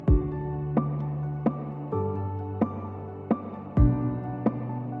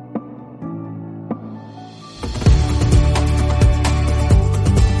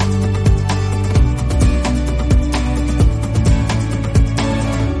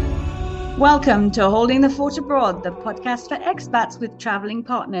Welcome to Holding the Fort Abroad, the podcast for expats with traveling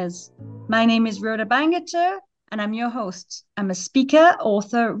partners. My name is Rhoda Bangerter, and I'm your host. I'm a speaker,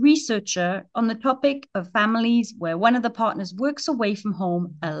 author, researcher on the topic of families where one of the partners works away from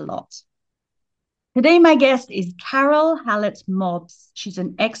home a lot. Today, my guest is Carole Hallett Mobbs. She's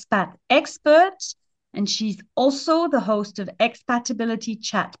an expat expert, and she's also the host of Expatability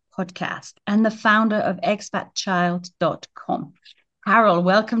Chat podcast and the founder of expatchild.com. Carole,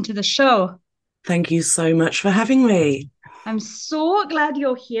 welcome to the show. Thank you so much for having me. I'm so glad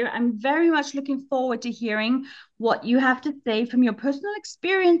you're here. I'm very much looking forward to hearing what you have to say from your personal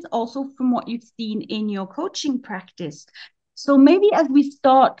experience, also from what you've seen in your coaching practice. So maybe as we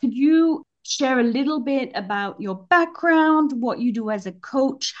start, could you share a little bit about your background, what you do as a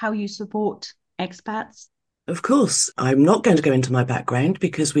coach, how you support expats? Of course, I'm not going to go into my background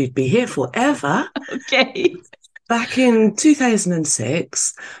because we'd be here forever. Okay. Back in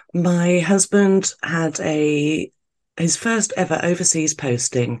 2006, my husband had his first ever overseas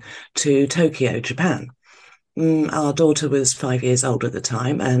posting to Tokyo, Japan. Our daughter was 5 years old at the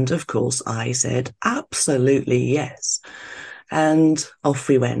time, and of course I said absolutely yes. And off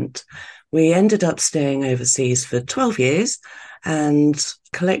we went. We ended up staying overseas for 12 years and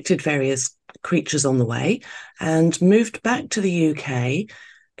collected various creatures on the way and moved back to the UK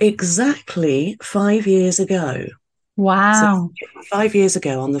exactly 5 years ago. So Wow. 5 years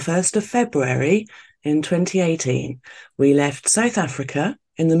ago, on the 1st of February in 2018, we left South Africa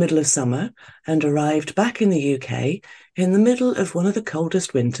in the middle of summer and arrived back in the UK in the middle of one of the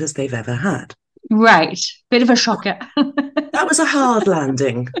coldest winters they've ever had. Right. Bit of a shocker. That was a hard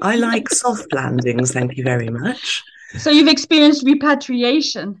landing. I like soft landings, thank you very much. So you've experienced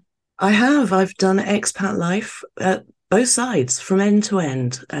repatriation. I have. I've done expat life at both sides from end to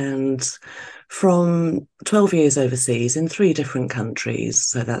end, and from 12 years overseas in 3 different countries.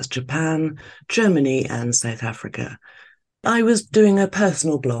 So that's Japan, Germany, and South Africa. I was doing a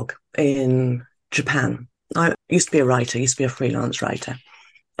personal blog in Japan. I used to be a writer, used to be a freelance writer,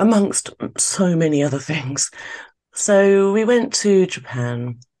 amongst so many other things. So we went to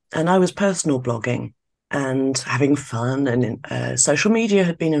Japan and I was personal blogging and having fun, and social media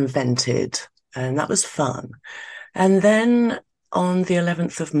had been invented, and that was fun. And then on the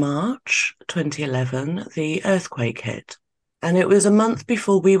 11th of March, 2011, the earthquake hit. And it was a month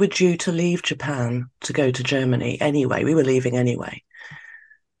before we were due to leave Japan to go to Germany anyway. We were leaving anyway.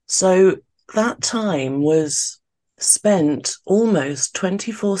 So that time was spent almost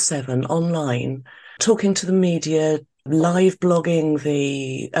 24/7 online, talking to the media, live blogging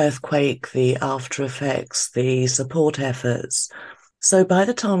the earthquake, the after effects, the support efforts. So by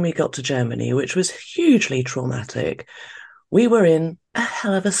the time we got to Germany, which was hugely traumatic, we were in a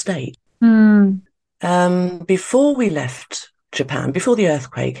hell of a state. Before we left Japan, before the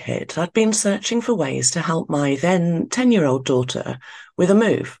earthquake hit, I'd been searching for ways to help my then 10-year-old daughter with a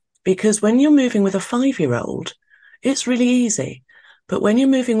move. Because when you're moving with a 5-year-old, it's really easy. But when you're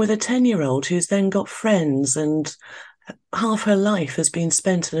moving with a 10-year-old who's then got friends and half her life has been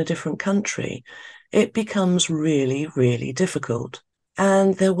spent in a different country, it becomes really, really difficult.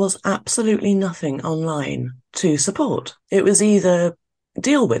 And there was absolutely nothing online to support. It was either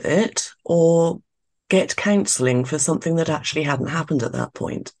deal with it or get counselling for something that actually hadn't happened at that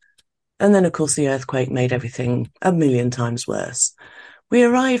point. And then, of course, the earthquake made everything a million times worse. We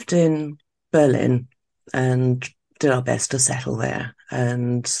arrived in Berlin and did our best to settle there.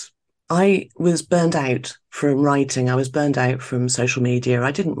 And I was burned out from writing. I was burned out from social media.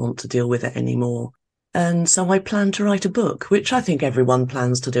 I didn't want to deal with it anymore. And so I planned to write a book, which I think everyone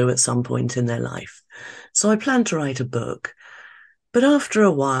plans to do at some point in their life. So I planned to write a book. But after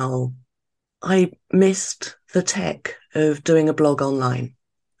a while, I missed the tech of doing a blog online.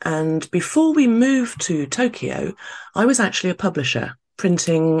 And before we moved to Tokyo, I was actually a publisher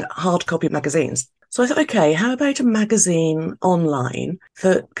printing hard copy magazines. So I thought, okay, how about a magazine online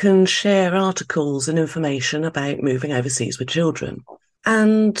that can share articles and information about moving overseas with children?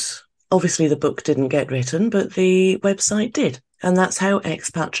 And obviously the book didn't get written, but the website did. And that's how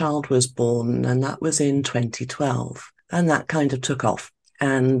Expat Child was born. And that was in 2012. And that kind of took off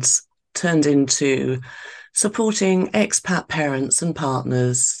and turned into supporting expat parents and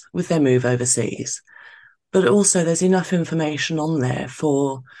partners with their move overseas. But also there's enough information on there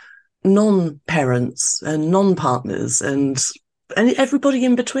for non-parents and non-partners and everybody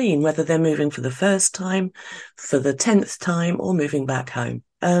in between, whether they're moving for the first time, for the 10th time, or moving back home.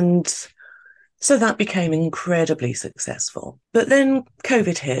 And so that became incredibly successful. But then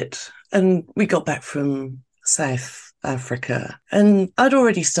COVID hit and we got back from South Africa. And I'd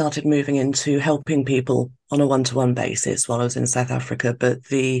already started moving into helping people on a one-to-one basis while I was in South Africa, but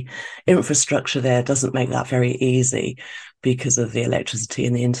the infrastructure there doesn't make that very easy because of the electricity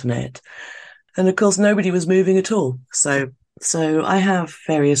and the internet. And of course, nobody was moving at all. So I have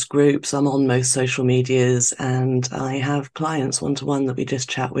various groups. I'm on most social medias, and I have clients one-to-one that we just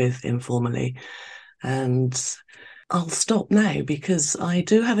chat with informally. And I'll stop now because I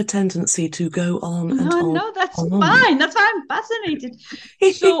do have a tendency to go on and on. No, that's fine. That's why I'm fascinated.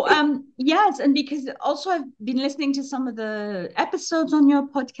 So, yes, and because also I've been listening to some of the episodes on your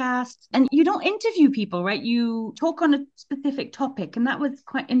podcast, and you don't interview people, right? You talk on a specific topic, and that was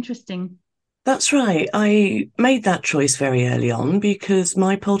quite interesting. That's right. I made that choice very early on because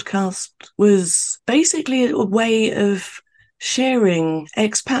my podcast was basically a way of sharing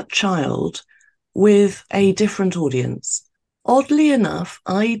expat child with a different audience. Oddly enough,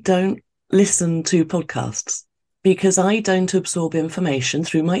 I don't listen to podcasts because I don't absorb information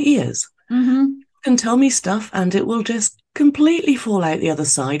through my ears. Mm-hmm. You can tell me stuff and it will just completely fall out the other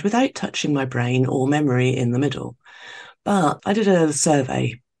side without touching my brain or memory in the middle. But I did a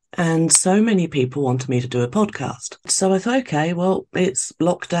survey and so many people wanted me to do a podcast. So I thought, okay, well, it's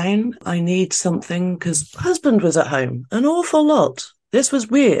lockdown. I need something because husband was at home an awful lot. This was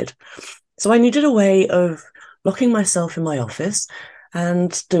weird. So I needed a way of locking myself in my office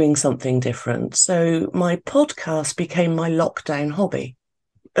and doing something different. So my podcast became my lockdown hobby.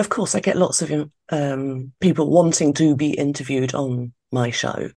 Of course, I get lots of people wanting to be interviewed on my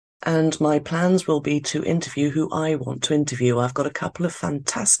show. And my plans will be to interview who I want to interview. I've got a couple of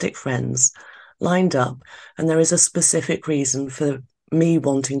fantastic friends lined up, and there is a specific reason for me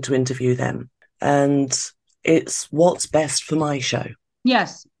wanting to interview them. And it's what's best for my show.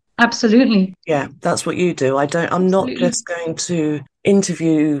 Yes, absolutely. Yeah, that's what you do. I'm not just going to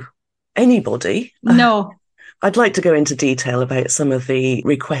interview anybody. No. I'd like to go into detail about some of the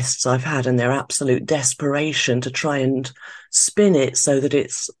requests I've had and their absolute desperation to try and spin it so that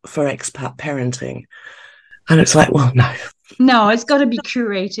it's for expat parenting. And it's like, well, no. No, it's got to be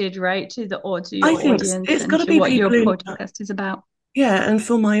curated, right, to your audience. It's got to be what your podcast is about. Yeah, and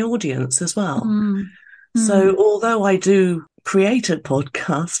for my audience as well. Mm. So although I do create a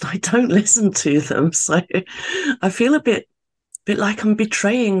podcast, I don't listen to them. So I feel a bit like I'm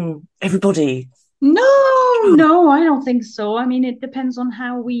betraying everybody. No, I don't think so. I mean, it depends on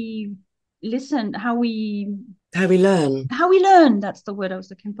how we listen, how we learn. That's the word I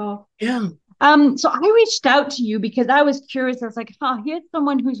was looking for. Yeah. So I reached out to you because I was curious. I was like, here's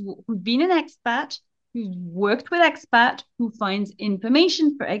someone who's been an expat, who's worked with expat, who finds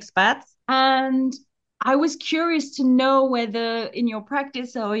information for expats. And I was curious to know whether in your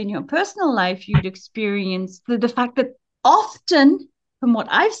practice or in your personal life, you'd experienced the fact that often, from what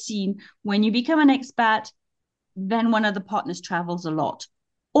I've seen, when you become an expat, then one of the partners travels a lot.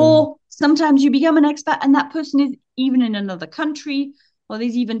 Or sometimes you become an expat and that person is even in another country, or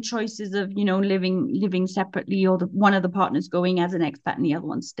there's even choices of, living separately, or one of the partners going as an expat and the other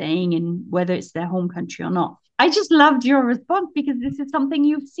one staying in, whether it's their home country or not. I just loved your response because this is something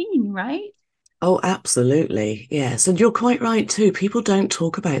you've seen, right? Oh, absolutely. Yes. And you're quite right too. People don't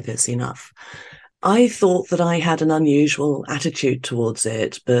talk about this enough. I thought that I had an unusual attitude towards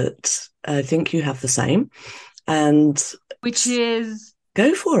it, but I think you have the same. And which is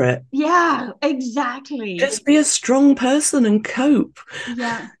go for it. Yeah, exactly. Just be a strong person and cope.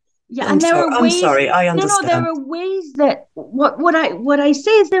 Yeah. I'm sorry, I understand. No, there are ways that what I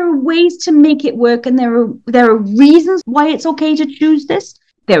say is there are ways to make it work, and there are reasons why it's okay to choose this.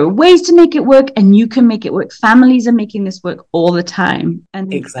 There are ways to make it work, and you can make it work. Families are making this work all the time.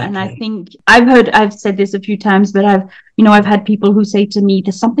 And exactly. And I think I've said this a few times, but I've had people who say to me,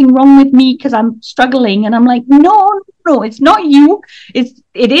 there's something wrong with me because I'm struggling. And I'm like, no, it's not you. It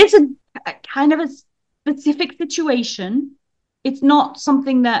is a kind of a specific situation. It's not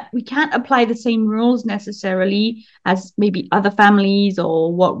something that we can't apply the same rules necessarily as maybe other families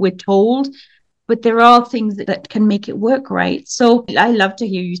or what we're told. But there are things that can make it work, right? So I love to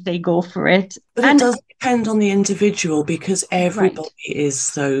hear you say go for it. But it does depend on the individual because everybody is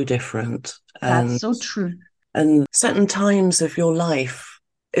so different. That's so true. And certain times of your life,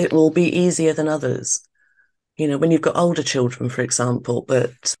 it will be easier than others. When you've got older children, for example.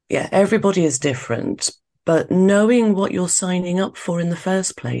 But yeah, everybody is different. But knowing what you're signing up for in the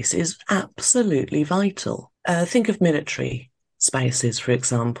first place is absolutely vital. Think of military spouses, for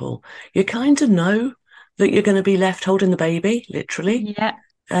example. You kind of know that you're going to be left holding the baby, literally. Yeah.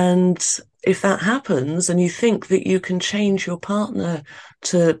 And if that happens and you think that you can change your partner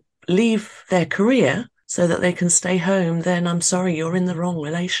to leave their career so that they can stay home, then I'm sorry, you're in the wrong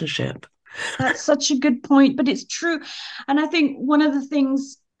relationship. That's such a good point, but it's true. And I think one of the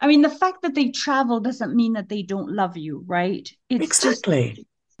things, I mean, the fact that they travel doesn't mean that they don't love you, right? It's just Exactly.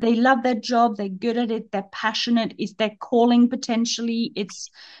 they love their job, they're good at it, they're passionate, it's their calling potentially. It's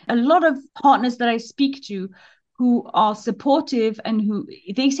a lot of partners that I speak to who are supportive and who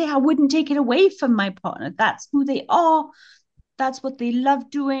they say, I wouldn't take it away from my partner. That's who they are. That's what they love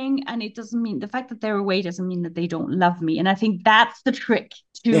doing. And it doesn't mean the fact that they're away doesn't mean that they don't love me. And I think that's the trick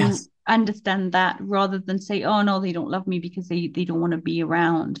to Yes. understand that rather than say, oh no, they don't love me because they don't want to be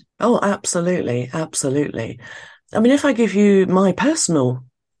around. Oh, absolutely. Absolutely. I mean, if I give you my personal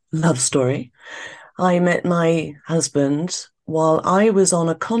love story, I met my husband while I was on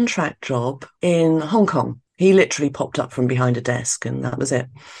a contract job in Hong Kong. He literally popped up from behind a desk and that was it.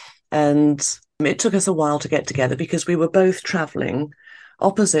 And it took us a while to get together because we were both traveling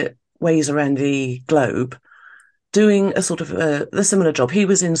opposite ways around the globe, doing a sort of a similar job. He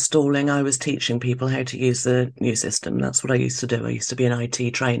was installing, I was teaching people how to use the new system. That's what I used to do. I used to be an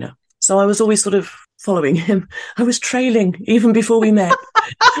IT trainer. So I was always sort of following him. I was trailing even before we met.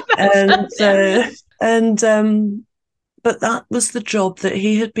 That's And hilarious. but that was the job that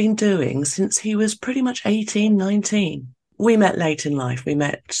he had been doing since he was pretty much 18, 19. We met late in life.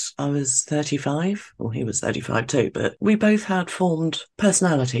 I was 35, well, he was 35 too, but we both had formed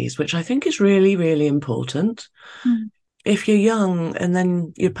personalities, which I think is really, really important. Mm. If you're young and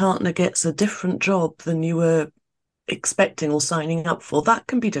then your partner gets a different job than you were expecting or signing up for, that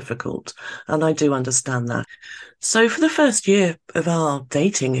can be difficult. And I do understand that. So for the first year of our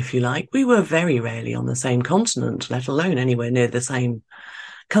dating, if you like, we were very rarely on the same continent, let alone anywhere near the same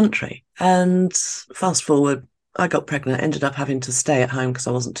country. And fast forward, I got pregnant, ended up having to stay at home because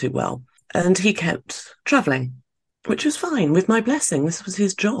I wasn't too well. And he kept traveling, which was fine with my blessing. This was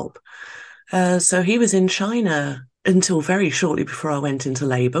his job. So he was in China until very shortly before I went into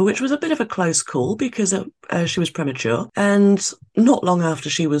labour, which was a bit of a close call because she was premature. And not long after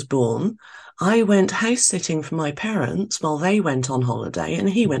she was born, I went house sitting for my parents while they went on holiday and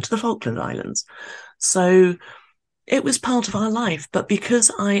he went to the Falkland Islands. So it was part of our life. But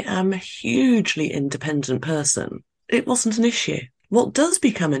because I am a hugely independent person, it wasn't an issue. What does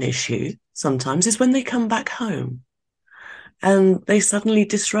become an issue sometimes is when they come back home and they suddenly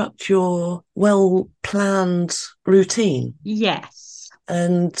disrupt your well planned routine. Yes.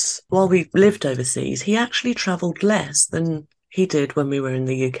 And while we lived overseas, he actually travelled less than he did when we were in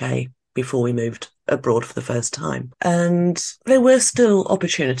the UK before we moved abroad for the first time. And there were still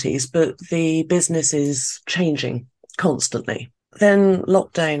opportunities, but the business is changing constantly. Then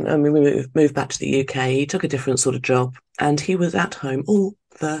lockdown, I mean, we moved back to the UK. He took a different sort of job and he was at home all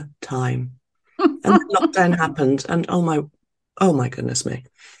the time. And then lockdown happened, and oh my goodness me.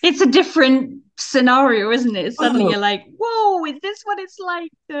 It's a different scenario, isn't it? Suddenly Oh, you're like, whoa, is this what it's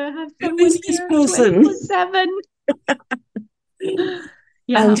like to have who someone is this here person? 24/7? And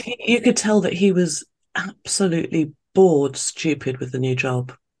Yeah. you could tell that he was absolutely bored, stupid with the new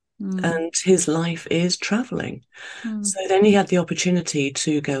job. Mm, And his life is traveling. mm. So then he had the opportunity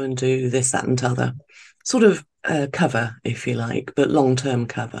to go and do this, that, and t'other, sort of cover, if you like, but long term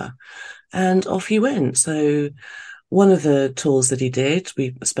cover. And off he went. So one of the tours that he did,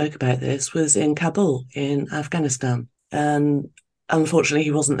 we spoke about this, was in Kabul in Afghanistan. And unfortunately,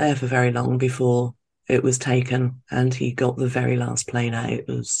 he wasn't there for very long before it was taken and he got the very last plane out. It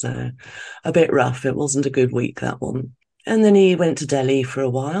was a bit rough. It wasn't a good week, that one. And then he went to Delhi for a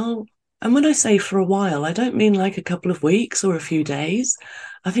while. And when I say for a while, I don't mean like a couple of weeks or a few days.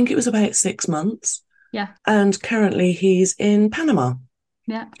 I think it was about 6 months. Yeah. And currently he's in Panama,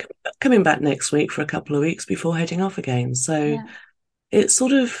 Yeah. coming back next week for a couple of weeks before heading off again. So Yeah. it's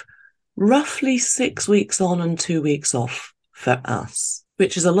sort of roughly 6 weeks on and 2 weeks off for us,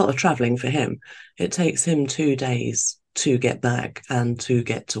 which is a lot of traveling for him. It takes him 2 days to get back and to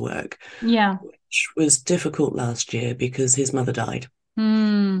get to work, Yeah. which was difficult last year because his mother died.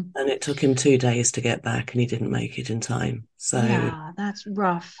 Mm. And it took him 2 days to get back and he didn't make it in time. So, Yeah, that's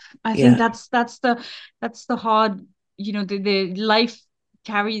rough. I think yeah, that's the hard, the life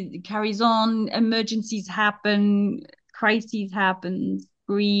carries on, emergencies happen, crises happen,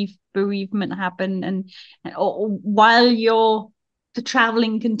 bereavement happen, and while the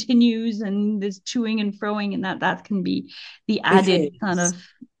traveling continues and there's toing and froing and that can be the it added kind is. of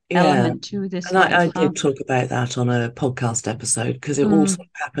Yeah. element to this And life, I huh? did talk about that on a podcast episode because it also Mm,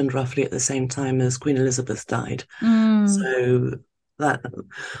 happened roughly at the same time as Queen Elizabeth died. mm. So that I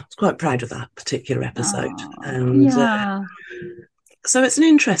was quite proud of that particular episode. Oh, And yeah. so it's an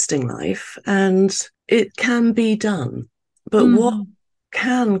interesting life and it can be done. But what Hmm.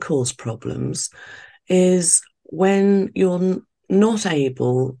 can cause problems is when you're not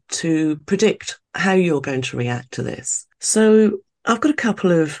able to predict how you're going to react to this. So I've got a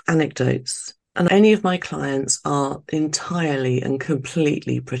couple of anecdotes, and any of my clients are entirely and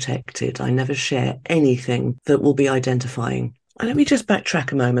completely protected. I never share anything that will be identifying. And let me just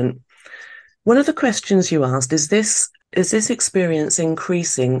backtrack a moment. One of the questions you asked, is this experience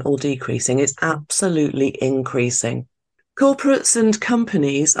increasing or decreasing? It's absolutely increasing. Corporates and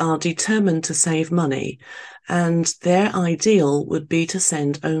companies are determined to save money, and their ideal would be to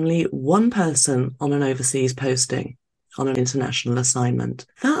send only one person on an overseas posting, on an international assignment.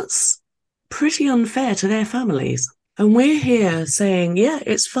 That's pretty unfair to their families. And we're here saying, yeah,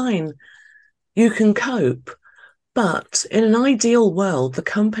 it's fine. You can cope. But in an ideal world, the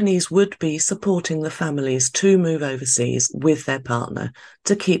companies would be supporting the families to move overseas with their partner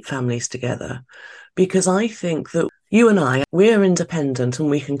to keep families together. Because I think that you and I, we're independent and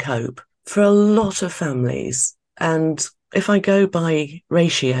we can cope. For a lot of families, and if I go by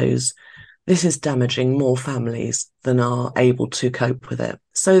ratios, this is damaging more families than are able to cope with it.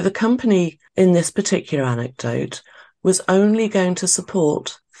 So the company in this particular anecdote was only going to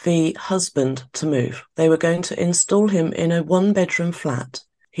support the husband to move. They were going to install him in a one-bedroom flat.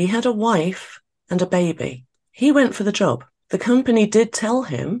 He had a wife and a baby. He went for the job. The company did tell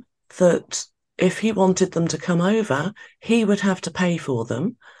him that if he wanted them to come over, he would have to pay for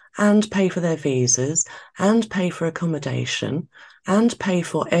them and pay for their visas and pay for accommodation and pay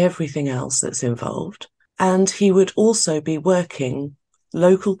for everything else that's involved. And he would also be working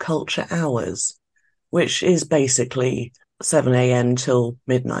local culture hours, which is basically 7 a.m. till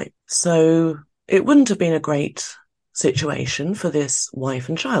midnight. So it wouldn't have been a great situation for this wife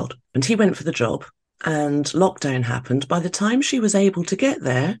and child. And he went for the job, and lockdown happened. By the time she was able to get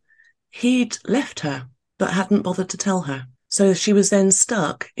there, he'd left her, but hadn't bothered to tell her. So she was then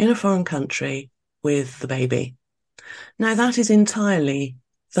stuck in a foreign country with the baby. Now, that is entirely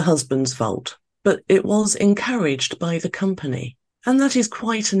the husband's fault, but it was encouraged by the company. And that is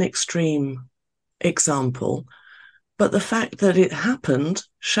quite an extreme example. But the fact that it happened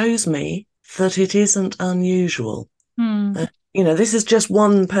shows me that it isn't unusual. This is just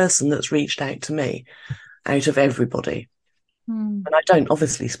one person that's reached out to me out of everybody. And I don't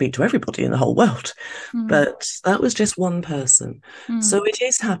obviously speak to everybody in the whole world, but that was just one person. So it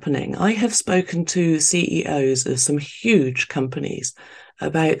is happening. I have spoken to CEOs of some huge companies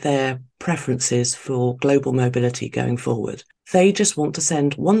about their preferences for global mobility going forward. They just want to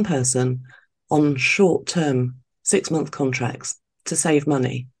send one person on short-term 6-month contracts to save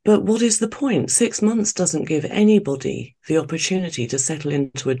money. But what is the point? 6 months doesn't give anybody the opportunity to settle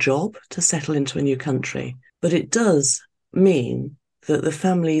into a job, to settle into a new country. But it does mean that the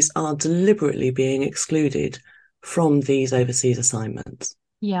families are deliberately being excluded from these overseas assignments.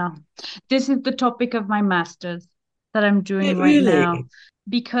 Yeah, this is the topic of my master's that I'm doing right Really? now,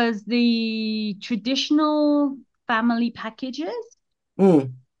 because the traditional family packages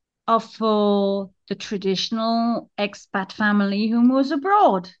are for the traditional expat family who moves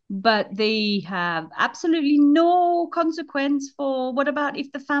abroad, but they have absolutely no consequence for what about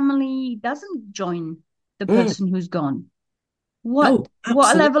if the family doesn't join the person who's gone? What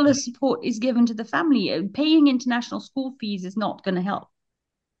level of support is given to the family? Paying international school fees is not going to help.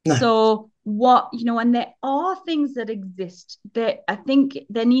 No. So and there are things that exist that I think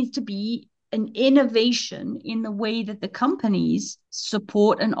there needs to be an innovation in the way that the companies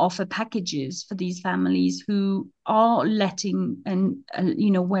support and offer packages for these families who are letting and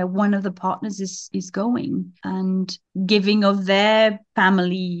where one of the partners is going and giving of their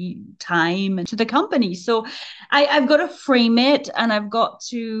family time to the company. So I've got to frame it, and I've got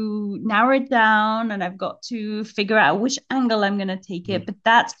to narrow it down, and I've got to figure out which angle I'm going to take it. But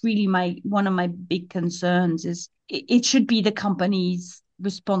that's really one of my big concerns is it should be the company's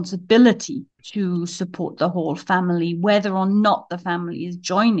responsibility to support the whole family, whether or not the family is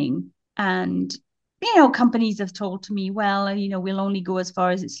joining. And companies have told to me, well, we'll only go as far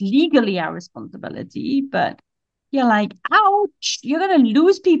as it's legally our responsibility. But you're like, ouch, you're going to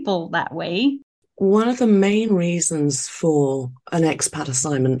lose people that way. One of the main reasons for an expat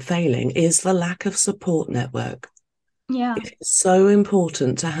assignment failing is the lack of support network. Yeah. It's so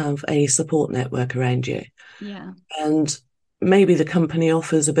important to have a support network around you. Yeah. And maybe the company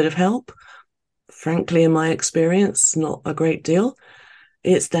offers a bit of help. Frankly, in my experience, not a great deal.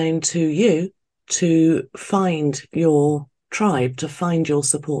 It's down to you to find your tribe, to find your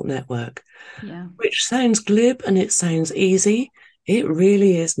support network. Yeah. Which sounds glib and it sounds easy. It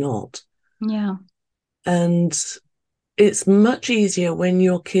really is not. Yeah. And it's much easier when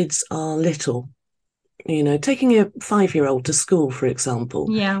your kids are little. taking a 5-year-old to school, for example,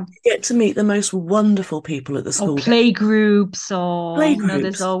 Yeah. you get to meet the most wonderful people at the Or school. play groups, or, there's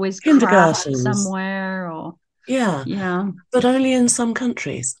Playgroups, always craft kindergartens. somewhere, or, Yeah, yeah. but only in some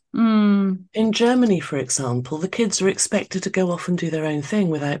countries. Mm, In Germany, for example, the kids are expected to go off and do their own thing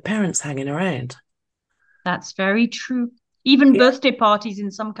without parents hanging around. that's very true. Even Yeah, birthday parties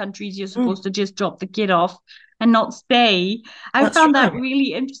in some countries, you're mm, supposed to just drop the kid off and not stay. I that's found that right.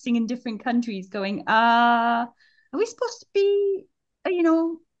 really interesting in different countries, going, are we supposed to be,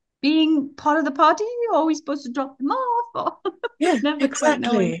 being part of the party, or are we supposed to drop them off? Or Yeah, never quite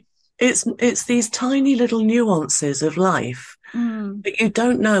knowing. exactly. It's these tiny little nuances of life Mm, that you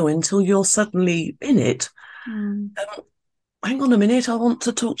don't know until you're suddenly in it. mm, Hang on a minute, I want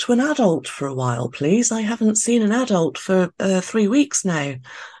to talk to an adult for a while, please. I haven't seen an adult for 3 weeks now.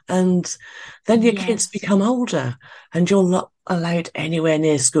 And then your kids yes. become older and you're not allowed anywhere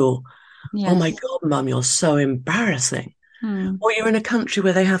near school. Oh my Yes. God, Mum, you're so embarrassing. Mm, Or you're in a country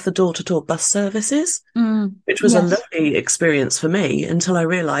where they have the door-to-door bus services, which was a yes. lovely experience for me until I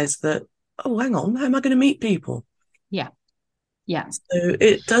realised that, oh, hang on, how am I going to meet people? Yeah. Yeah. So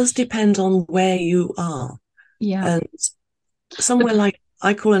it does depend on where you are. Yeah. And somewhere But like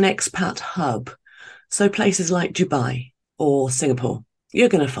I call an expat hub, so places like Dubai or Singapore, you're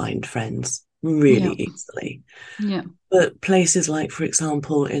going to find friends really yeah. easily. Yeah. But places like, for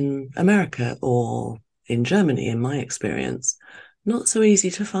example, in America or in Germany, in my experience, not so easy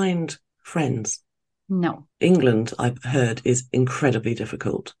to find friends. No. England, I've heard, is incredibly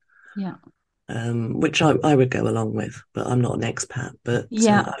difficult, Yeah. which I would go along with, but I'm not an expat. But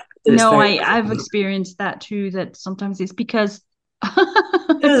Yeah. it's No, very I've difficult. experienced that too, that sometimes it's because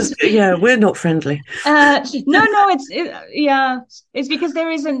Yes, yeah, we're not friendly. no, yeah, it's because there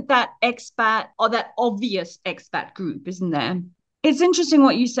isn't that expat or that obvious expat group, isn't there? It's interesting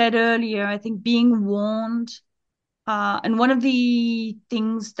what you said earlier. I think being warned. And one of the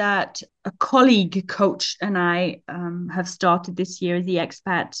things that a colleague coach and I have started this year is the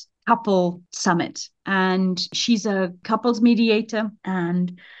Expat Couple Summit. And she's a couples mediator,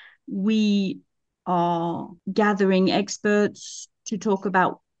 and we are gathering experts to talk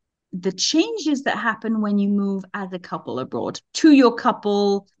about the changes that happen when you move as a couple abroad to your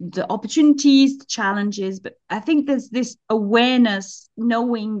couple, the opportunities, the challenges. But I think there's this awareness,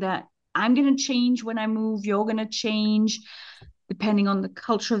 knowing that I'm going to change when I move, you're going to change. Depending on the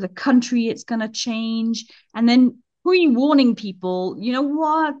culture of the country, it's going to change. And then pre-warning people, you know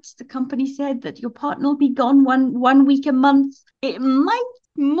what? The company said that your partner will be gone one week a month. It might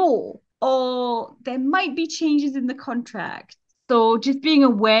be more, or there might be changes in the contract. So just being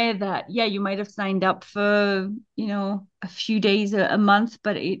aware that, yeah, you might have signed up for, a few days a month,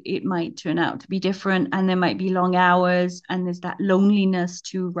 but it might turn out to be different. And there might be long hours, and there's that loneliness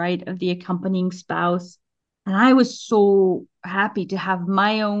too, right, of the accompanying spouse. And I was so happy to have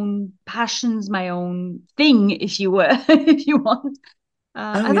my own passions, my own thing, if you were, if you want.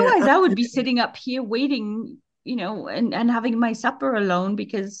 Oh yeah, Otherwise, I would be absolutely. sitting up here waiting, and having my supper alone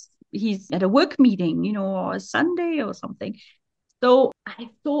because he's at a work meeting, or a Sunday or something. So I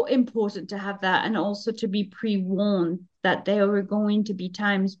thought important to have that, and also to be pre-warned that there are going to be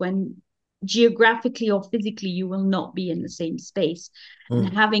times when geographically or physically you will not be in the same space, and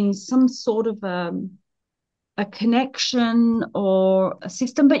Mm. having some sort of a connection or a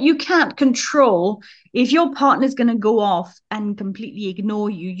system, but you can't control. If your partner's going to go off and completely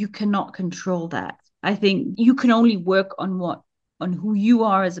ignore you, you cannot control that. I think you can only work on who you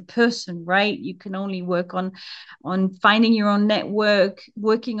are as a person, right? You can only work on finding your own network,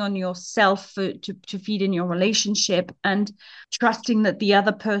 working on yourself to feed in your relationship, and trusting that the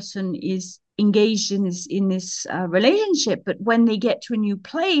other person is engaged in this relationship. But when they get to a new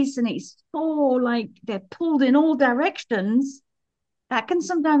place and it's so like they're pulled in all directions, that can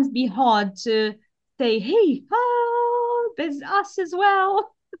sometimes be hard to say, hey, there's us as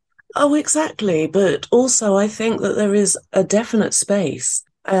well. Oh, exactly. But also, I think that there is a definite space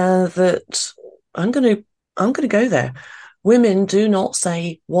that I'm going to I'm going to go there. Women do not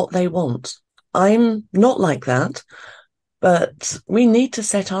say what they want. I'm not like that, but we need to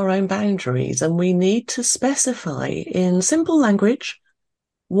set our own boundaries and we need to specify in simple language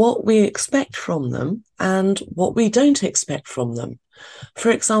what we expect from them and what we don't expect from them.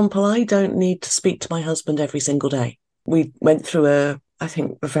 For example, I don't need to speak to my husband every single day. We went through I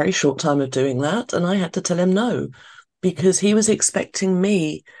think, a very short time of doing that, and I had to tell him no because he was expecting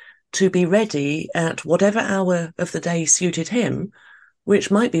me to be ready at whatever hour of the day suited him,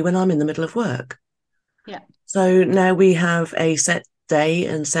 which might be when I'm in the middle of work. Yeah. So now we have a set day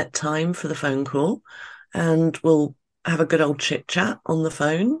and set time for the phone call, and we'll have a good old chit chat on the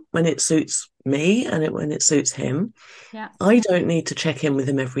phone when it suits me and when it suits him. Yeah. I don't need to check in with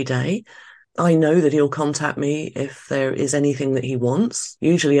him every day. I know that he'll contact me if there is anything that he wants.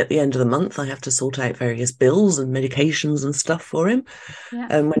 Usually at the end of the month, I have to sort out various bills and medications and stuff for him. Yeah.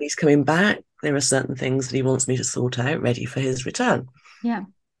 And when he's coming back, there are certain things that he wants me to sort out ready for his return. Yeah.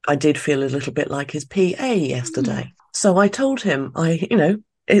 I did feel a little bit like his PA yesterday. Yeah. So I told him,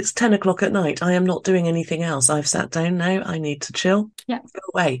 it's 10 o'clock at night. I am not doing anything else. I've sat down now. I need to chill. Yeah. Go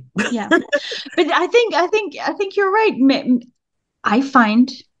away. Yeah. But I think you're right. I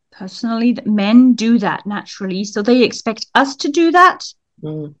find personally that men do that naturally. So they expect us to do that.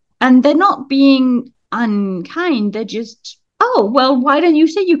 Mm. And they're not being unkind. They're just, oh, well, why don't you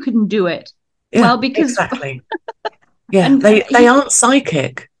say you couldn't do it? Yeah, Well, because exactly. Yeah, and they aren't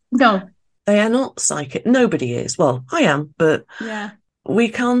psychic. no. They are not psychic. Nobody is. Well, I am, but Yeah. we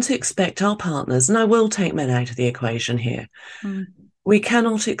can't expect our partners, and I will take men out of the equation here. Mm. We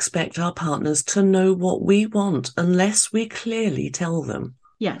cannot expect our partners to know what we want unless we clearly tell them.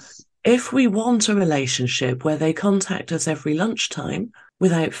 Yes. If we want a relationship where they contact us every lunchtime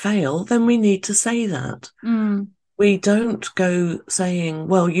without fail, then we need to say that. Mm. We don't go saying,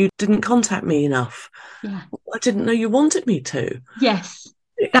 well, you didn't contact me enough. Yeah. I didn't know you wanted me to. Yes.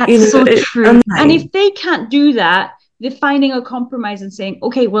 That's so true. And if Annoying. they can't do that, they're finding a compromise and saying,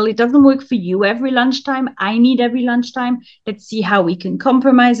 okay, well, it doesn't work for you every lunchtime. I need every lunchtime. Let's see how we can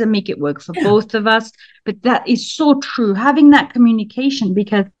compromise and make it work for both of us. But that is so true, having that communication,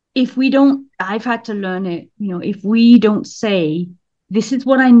 because if we don't, I've had to learn it, if we don't say, this is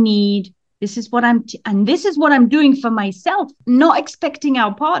what I need, this is what and this is what I'm doing for myself, not expecting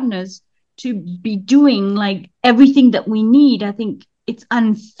our partners to be doing like everything that we need. I think it's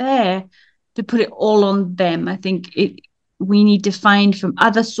unfair to put it all on them. I think we need to find from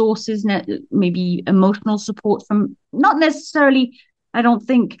other sources, maybe emotional support from, not necessarily, I don't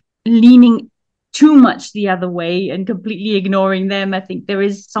think, leaning too much the other way and completely ignoring them. I think there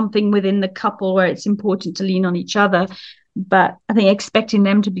is something within the couple where it's important to lean on each other. But I think expecting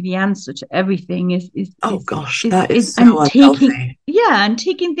them to be the answer to everything is that is so unhealthy. And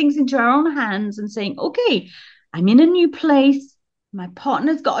taking things into our own hands and saying, okay, I'm in a new place. My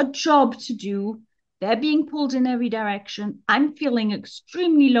partner's got a job to do. They're being pulled in every direction. I'm feeling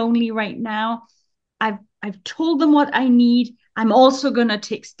extremely lonely right now. I've told them what I need. I'm also going to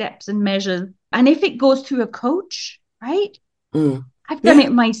take steps and measures. And if it goes through a coach, right? I've done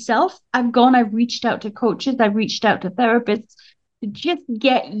it myself. I've reached out to coaches. I've reached out to therapists to just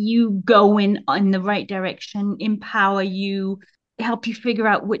get you going in the right direction, empower you, help you figure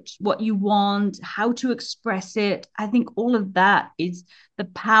out what you want, how to express it. I think all of that is the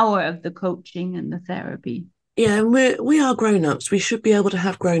power of the coaching and the therapy. Yeah, and we are grown-ups. We should be able to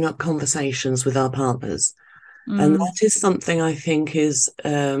have grown-up conversations with our partners. And that is something I think is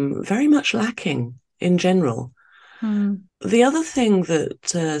very much lacking in general. The other thing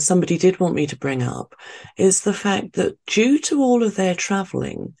that somebody did want me to bring up is the fact that due to all of their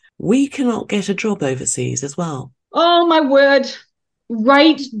traveling, we cannot get a job overseas as well. Oh, my word.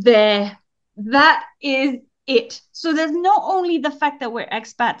 Right there. That is it. So there's not only the fact that we're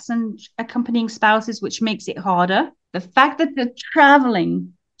expats and accompanying spouses, which makes it harder. The fact that they're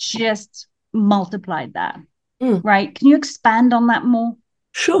traveling just multiplied that. Right? Can you expand on that more?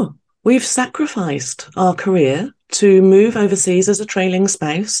 Sure. We've sacrificed our career to move overseas as a trailing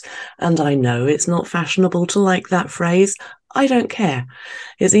spouse. And I know it's not fashionable to like that phrase. I don't care.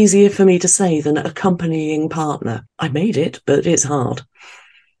 It's easier for me to say than accompanying partner. I made it, but it's hard.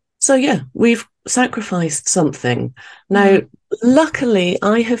 So yeah, we've sacrificed something. Now, luckily,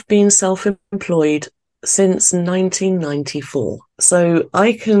 I have been self-employed since 1994. So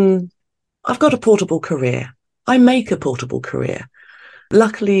I've got a portable career. I make a portable career.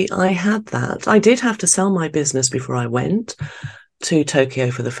 Luckily, I had that. I did have to sell my business before I went to Tokyo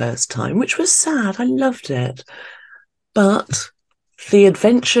for the first time, which was sad. I loved it. But the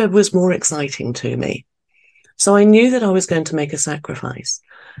adventure was more exciting to me. So I knew that I was going to make a sacrifice.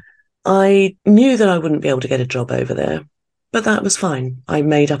 I knew that I wouldn't be able to get a job over there, but that was fine. I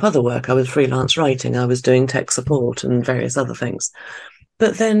made up other work. I was freelance writing. I was doing tech support and various other things.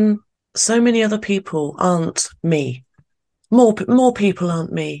 But then so many other people aren't me. More people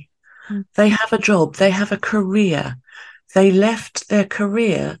aren't me. They have a job. They have a career. They left their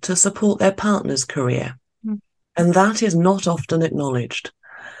career to support their partner's career. And that is not often acknowledged.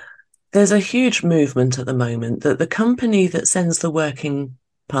 There's a huge movement at the moment that the company that sends the working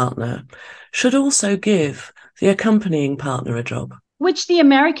partner should also give the accompanying partner a job. Which the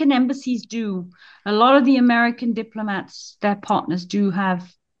American embassies do. A lot of the American diplomats, their partners do have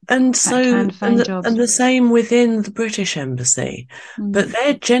And that so, can't find jobs. and the same within the British Embassy, but Mm.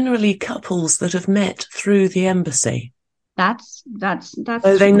 they're generally couples that have met through the embassy. That's So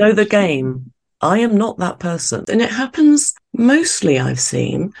they true. know the That's true. game. I am not that person. And it happens mostly, I've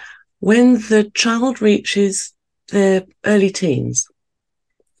seen, when the child reaches their early teens,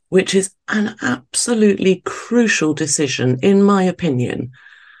 which is an absolutely crucial decision, in my opinion,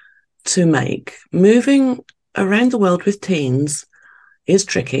 to make. Moving around the world with teens is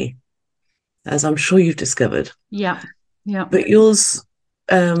tricky, as I'm sure you've discovered. Yeah. Yeah. But yours,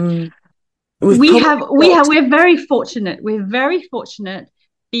 we've probably got. We're very fortunate. We're very fortunate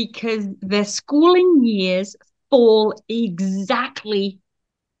because their schooling years fall exactly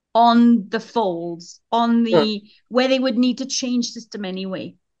on the folds, on Mm, the where they would need to change system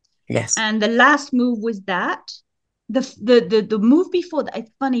anyway. yes, And the last move was that. The move before that,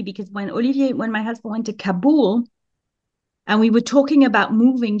 it's funny because when my husband went to Kabul and we were talking about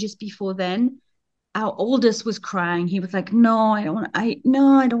moving just before then, our oldest was crying. He was like, "No, I don't want. I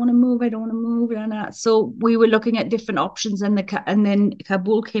don't want to move. I don't want to move." And so we were looking at different options, and then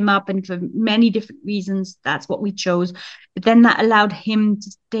Kabul came up, and for many different reasons, that's what we chose. But then that allowed him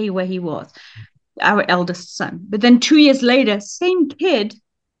to stay where he was, our eldest son. But then 2 years later, same kid.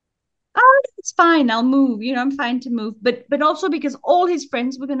 Oh, it's fine. I'll move. I'm fine to move. But also because all his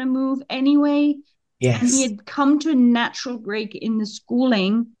friends were going to move anyway, and he yes. had come to a natural break in the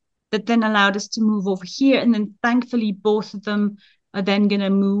schooling that then allowed us to move over here. And then thankfully, both of them are then going to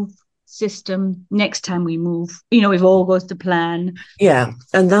move system next time we move, if all goes to plan. Yeah,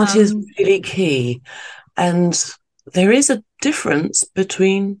 and that is Um, really key. And there is a difference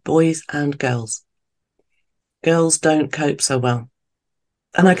between boys and girls. Girls don't cope so well.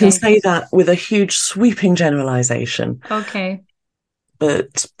 And I can okay. say that with a huge sweeping generalization. Okay.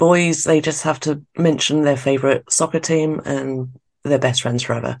 But boys, they just have to mention their favorite soccer team and they're best friends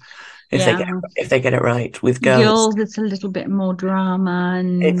forever Yeah. if they get it right. With girls, Girls, it's a little bit more drama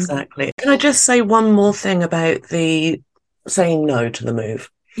and exactly. Can I just say one more thing about the saying no to the move?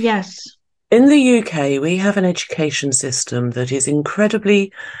 yes. In the UK, we have an education system that is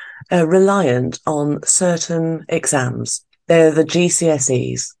incredibly reliant on certain exams. They're the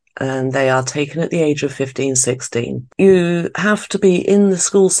GCSEs and they are taken at the age of 15, 16. You have to be in the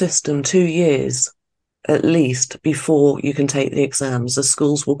school system 2 years at least before you can take the exams. The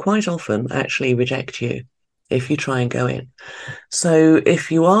schools will quite often actually reject you if you try and go in. So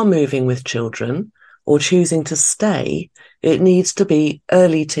if you are moving with children or choosing to stay, it needs to be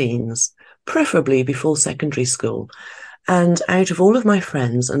early teens, preferably before secondary school. And out of all of my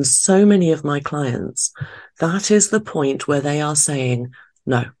friends and so many of my clients, that is the point where they are saying,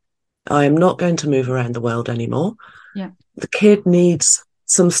 no, I am not going to move around the world anymore. Yeah. The kid needs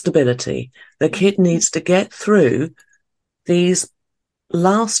some stability. The kid needs to get through these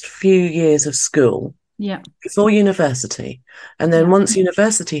last few years of school Yeah. before university. And then Yeah. once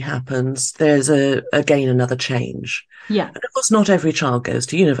university happens, there's again another change. Yeah. And of course, not every child goes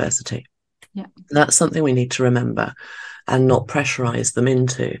to university. Yeah. That's something we need to remember and not pressurize them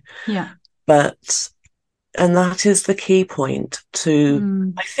into. Yeah. But, and that is the key point to,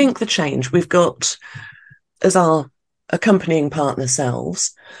 Mm. I think, the change we've got as our accompanying partner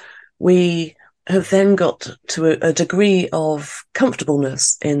selves. We have then got to a degree of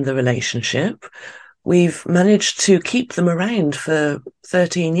comfortableness in the relationship. We've managed to keep them around for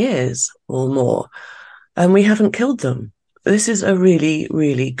 13 years or more, and we haven't killed them. This is a really,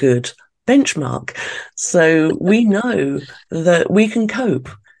 really good benchmark. So we know that we can cope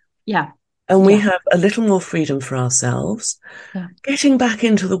Yeah. and we Yeah. have a little more freedom for ourselves. Yeah. Getting back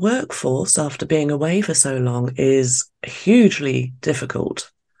into the workforce after being away for so long is hugely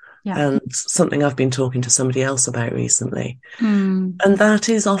difficult Yeah. and something I've been talking to somebody else about recently. Mm. And that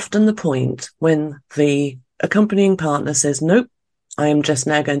is often the point when the accompanying partner says, nope, I am just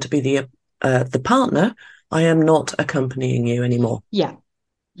now going to be the partner. I am not accompanying you anymore. Yeah.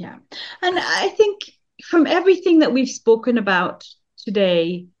 Yeah. And I think from everything that we've spoken about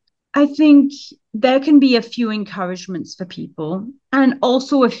today, I think there can be a few encouragements for people and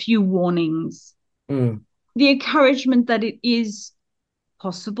also a few warnings. Mm. The encouragement that it is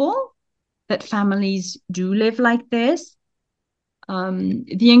possible that families do live like this.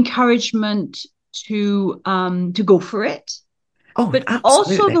 The encouragement to go for it, Oh, but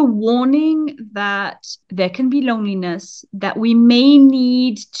also absolutely. the warning that there can be loneliness, that we may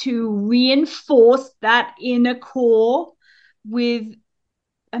need to reinforce that inner core with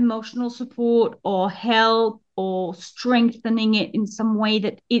emotional support or help or strengthening it in some way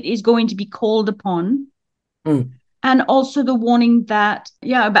that it is going to be called upon. Mm. And also the warning that,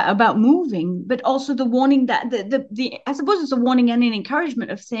 about moving, but also the warning that the I suppose it's a warning and an encouragement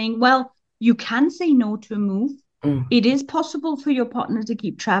of saying, well, you can say no to a move. It is possible for your partner to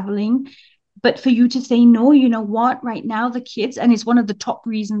keep traveling, but for you to say no, you know what, right now the kids, and it's one of the top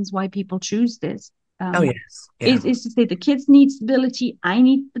reasons why people choose this. Oh, yes. Yeah. Is to say the kids need stability. I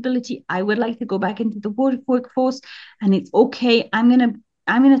need stability. I would like to go back into the workforce, and it's okay. I'm gonna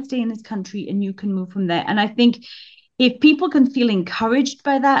stay in this country, and you can move from there. And I think if people can feel encouraged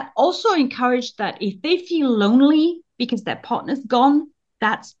by that, also encouraged that if they feel lonely because their partner's gone,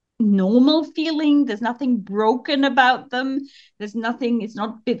 that's normal feeling. There's nothing broken about them. There's nothing, it's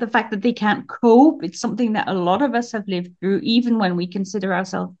not the fact that they can't cope. It's something that a lot of us have lived through, even when we consider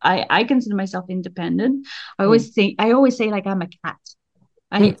ourselves, I consider myself independent. I always say like I'm a cat.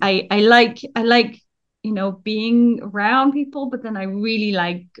 I like, you know, being around people, but then I really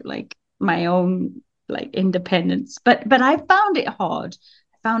like my own like independence. But I found it hard.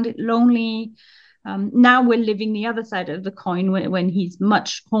 I found it lonely. Now we're living the other side of the coin when he's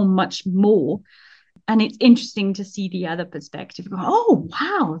much more, and it's interesting to see the other perspective. Oh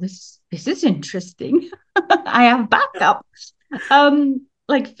wow, this is interesting. I have backup,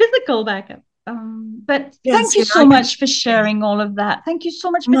 like physical backup. But yes, thank you so much for sharing all of that. Thank you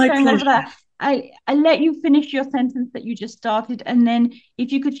so much for sharing all of that. I let you finish your sentence that you just started, and then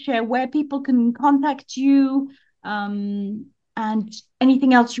if you could share where people can contact you, and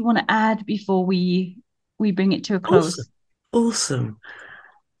anything else you want to add before we bring it to a close. Awesome.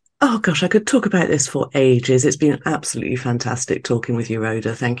 Oh gosh, I could talk about this for ages. It's been absolutely fantastic talking with you,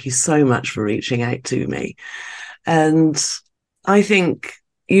 Rhoda. Thank you so much for reaching out to me. And I think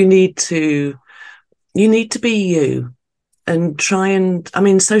you need to be you. And try and, I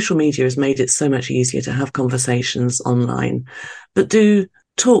mean, social media has made it so much easier to have conversations online, but do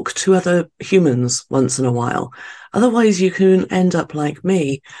talk to other humans once in a while. Otherwise, you can end up like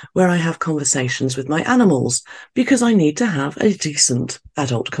me, where I have conversations with my animals because I need to have a decent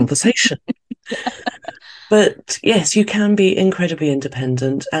adult conversation. But yes, you can be incredibly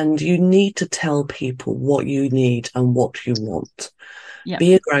independent, and you need to tell people what you need and what you want. Yep.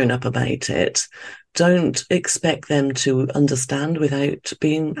 Be a grown-up about it. Don't expect them to understand without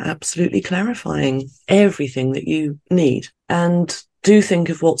being absolutely clarifying everything that you need. And do think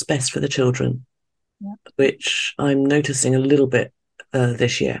of what's best for the children, which I'm noticing a little bit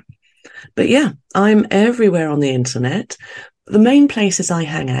this year. But yeah, I'm everywhere on the internet. The main places I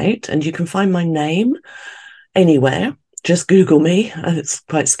hang out, and you can find my name anywhere. Just Google me. It's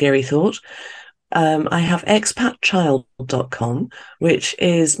quite a scary thought. I have expatchild.com, which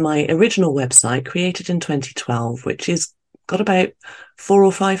is my original website created in 2012, which is got about 400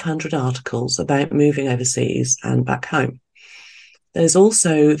 or 500 articles about moving overseas and back home. There's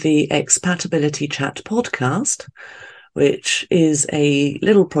also the Expatability Chat podcast, which is a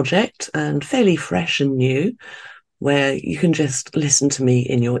little project and fairly fresh and new, where you can just listen to me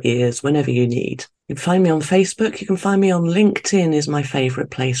in your ears whenever you need. You can find me on Facebook. You can find me on LinkedIn is my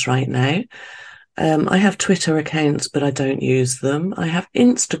favourite place right now. I have Twitter accounts, but I don't use them. I have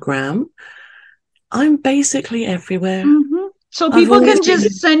Instagram. I'm basically everywhere. Mm-hmm. So people can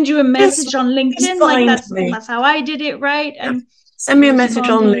just send you a message on LinkedIn. Like that's how I did it, right? And send me a message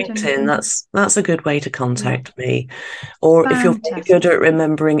on LinkedIn. That's a good way to contact me. Or if you're very good at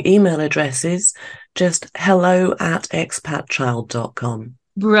remembering email addresses, just hello@expatchild.com.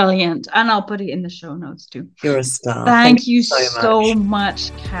 Brilliant. And I'll put it in the show notes too. You're a star. Thank you so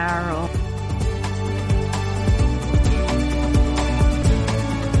much, Carole.